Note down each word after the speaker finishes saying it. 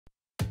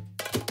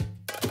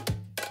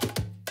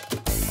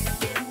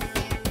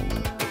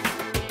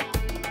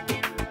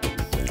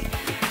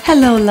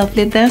Hello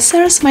lovely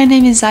dancers, my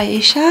name is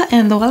Aisha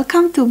and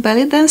welcome to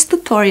Belly Dance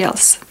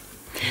Tutorials.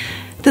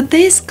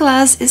 Today's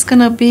class is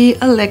gonna be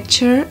a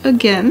lecture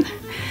again,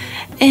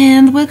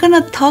 and we're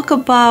gonna talk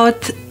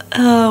about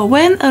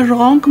when a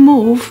wrong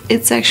move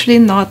is actually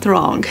not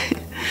wrong.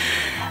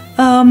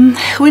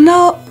 We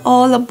know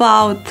all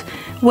about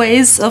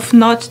ways of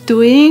not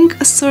doing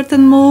a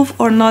certain move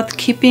or not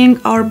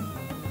keeping our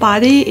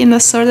body in a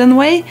certain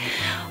way,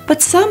 but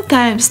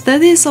sometimes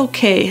that is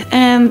okay,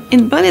 and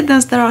in belly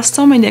dance there are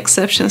so many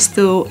exceptions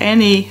to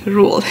any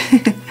rule.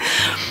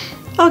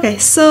 Okay,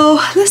 so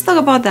let's talk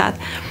about that.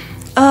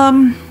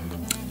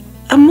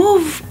 A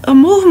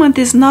movement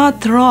is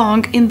not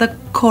wrong in the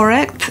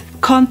correct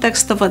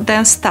context of a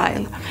dance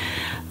style,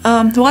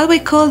 what we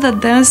call the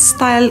dance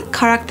style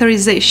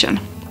characterization.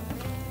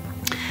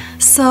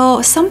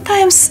 So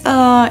sometimes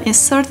in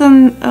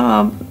certain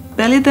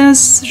belly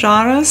dance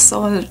genres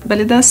or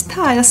belly dance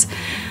styles,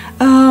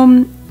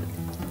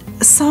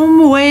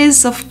 some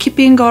ways of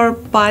keeping our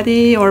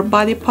body or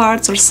body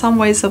parts or some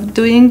ways of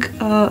doing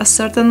a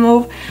certain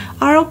move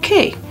are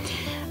okay.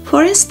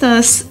 For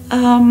instance,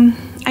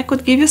 I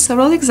could give you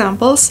several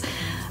examples.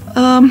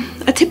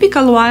 A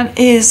typical one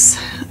is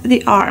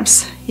the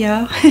arms,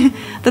 yeah.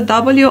 The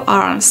W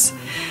arms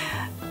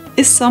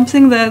is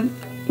something that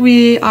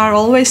we are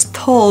always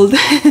told,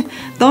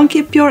 don't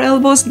keep your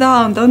elbows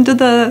down, don't do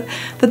the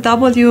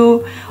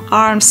W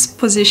arms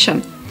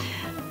position.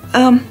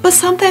 But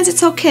sometimes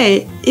it's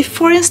okay. If,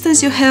 for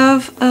instance, you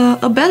have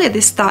a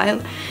belly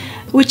style,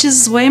 which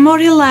is way more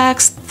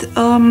relaxed,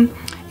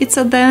 it's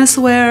a dance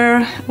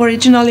where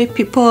originally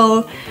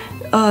people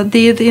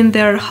did in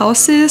their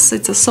houses.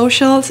 It's a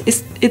social,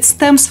 it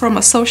stems from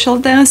a social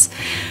dance,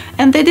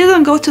 and they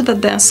didn't go to the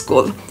dance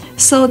school,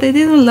 so they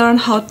didn't learn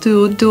how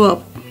to do a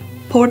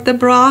port de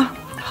bras,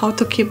 how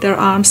to keep their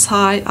arms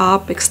high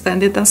up,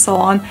 extended, and so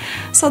on.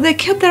 So they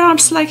kept their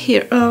arms like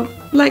here,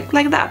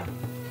 like that.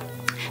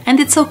 And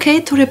it's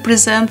okay to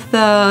represent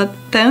the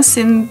dance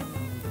in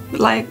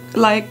like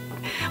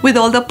with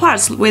all the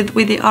parts, with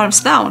the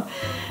arms down,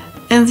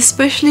 and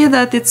especially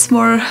that it's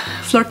more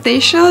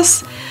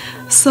flirtatious.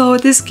 So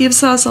this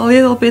gives us a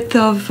little bit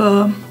of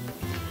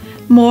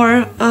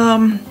more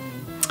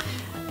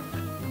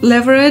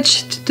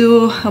leverage to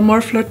do a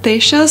more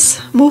flirtatious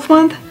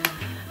movement.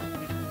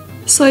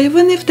 So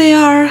even if they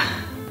are,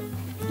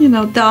 you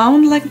know,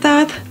 down like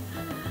that,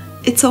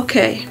 it's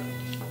okay.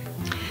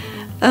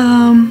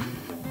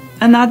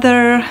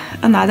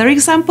 Another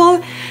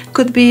example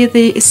could be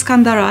the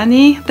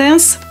Iskandarani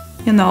dance,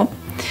 you know,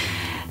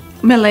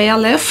 Malaya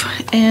left,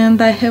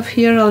 and I have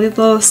here a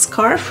little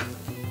scarf.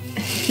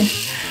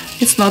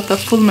 It's not a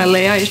full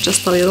Malaya, it's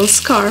just a little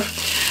scarf.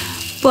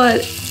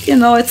 But, you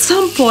know, at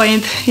some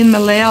point in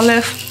Malaya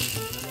left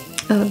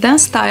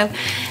dance style,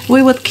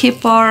 we would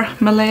keep our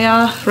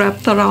Malaya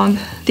wrapped around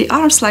the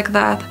arms like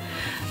that,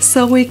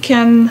 so we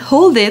can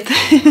hold it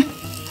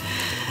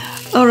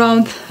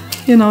around,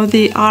 you know,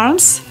 the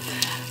arms,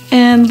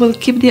 and we'll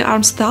keep the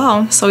arms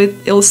down so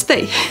it'll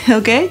stay.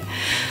 Okay,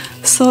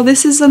 so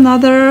this is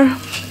another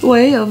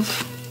way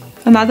of,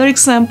 another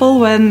example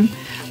when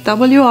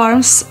W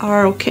arms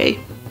are okay.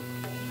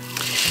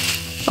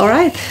 All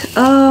right,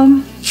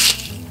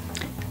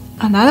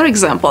 another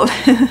example.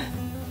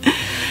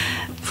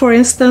 For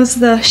instance,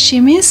 the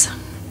shimmies,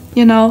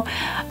 you know,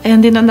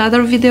 and in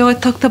another video I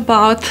talked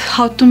about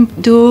how to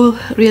do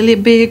really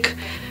big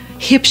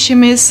hip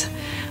shimmies.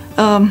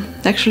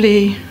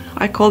 Actually,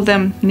 I call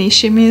them knee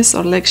shimmies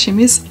or leg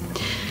shimmies,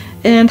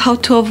 and how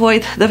to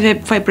avoid the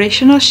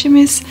vibrational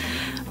shimmies.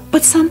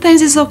 But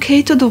sometimes it's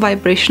okay to do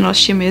vibrational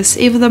shimmies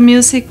if the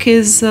music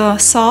is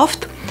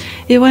soft,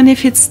 even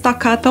if it's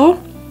staccato.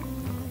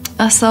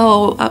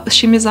 So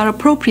shimmies are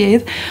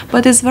appropriate,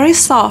 but it's very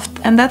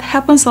soft, and that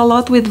happens a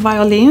lot with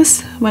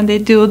violins when they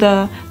do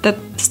the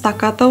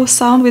staccato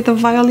sound with the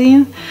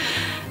violin,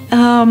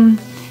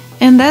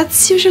 and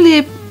that's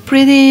usually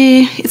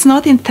pretty. It's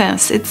not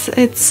intense. It's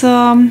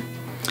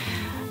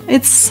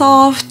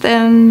soft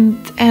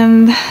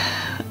and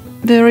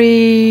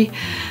very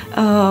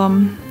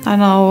I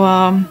know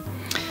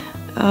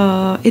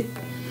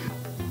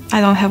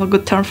I don't have a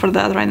good term for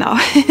that right now.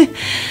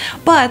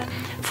 But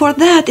for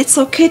that, it's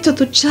okay to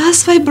do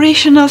just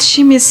vibrational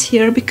shimmies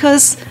here,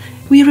 because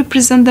we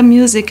represent the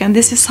music and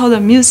this is how the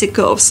music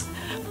goes.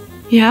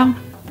 Yeah,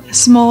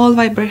 small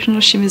vibrational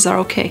shimmies are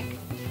okay.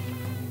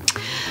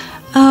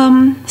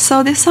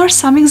 So these are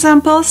some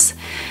examples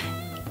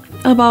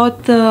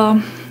about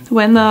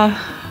when a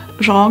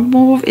wrong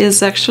move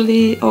is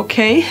actually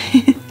okay.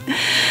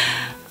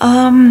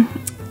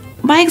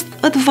 My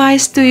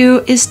advice to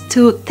you is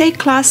to take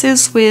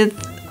classes with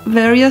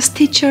various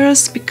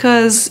teachers,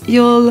 because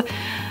you'll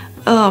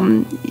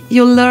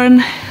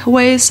learn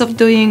ways of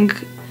doing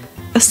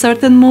a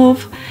certain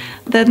move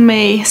that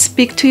may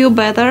speak to you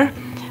better.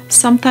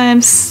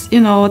 Sometimes, you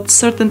know, a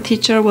certain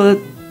teacher will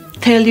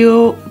tell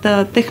you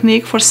the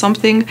technique for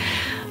something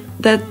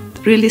that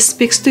really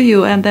speaks to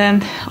you, and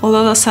then all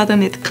of a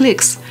sudden it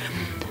clicks.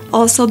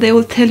 Also, they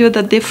will tell you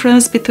the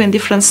difference between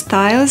different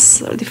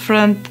styles or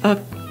different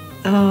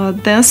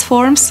dance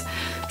forms.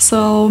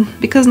 So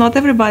because not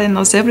everybody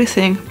knows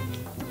everything,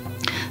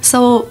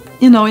 so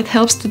it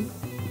helps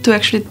to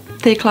actually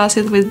take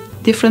classes with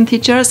different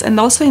teachers and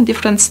also in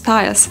different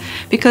styles,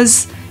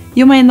 because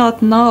you may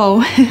not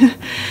know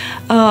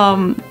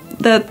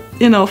that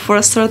for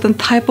a certain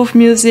type of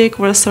music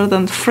or a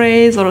certain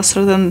phrase or a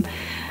certain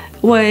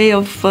way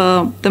of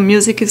the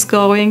music is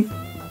going,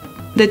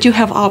 that you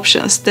have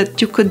options,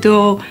 that you could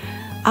do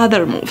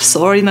other moves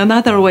or in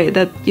another way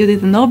that you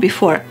didn't know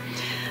before.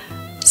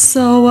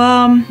 So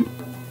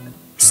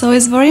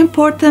it's very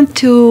important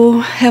to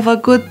have a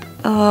good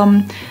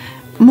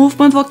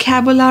movement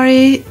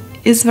vocabulary.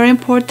 It's very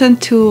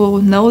important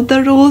to know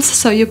the rules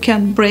so you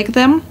can break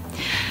them.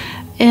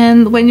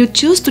 And when you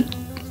choose to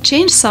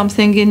change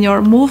something in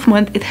your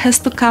movement, it has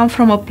to come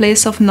from a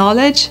place of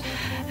knowledge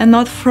and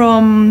not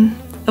from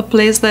a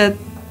place that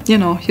you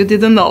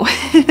didn't know.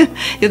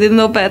 You didn't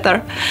know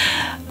better.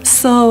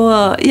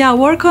 So yeah,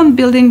 work on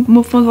building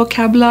movement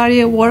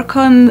vocabulary, work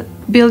on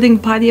building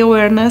body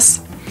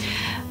awareness.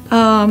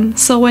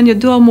 So when you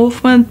do a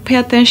movement, pay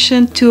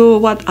attention to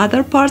what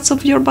other parts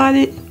of your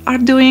body are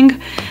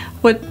doing.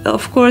 But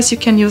of course you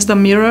can use the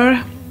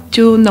mirror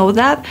to know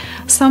that.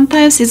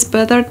 Sometimes it's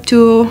better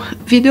to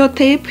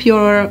videotape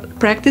your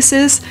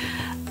practices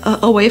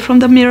away from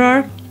the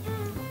mirror,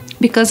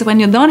 because when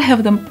you don't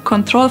have the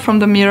control from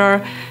the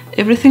mirror,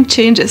 everything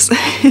changes.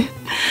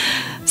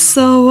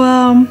 So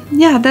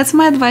yeah, that's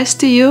my advice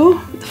to you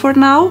for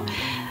now.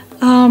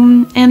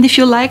 And if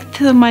you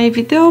liked my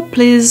video,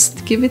 please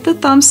give it a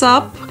thumbs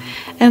up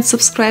and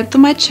subscribe to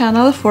my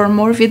channel for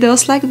more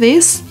videos like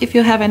this. If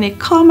you have any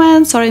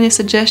comments or any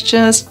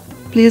suggestions,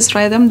 please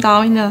write them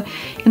down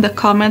in the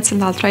comments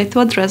and I'll try to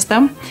address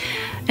them.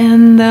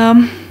 And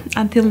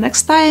until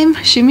next time,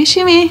 shimmy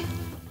shimmy!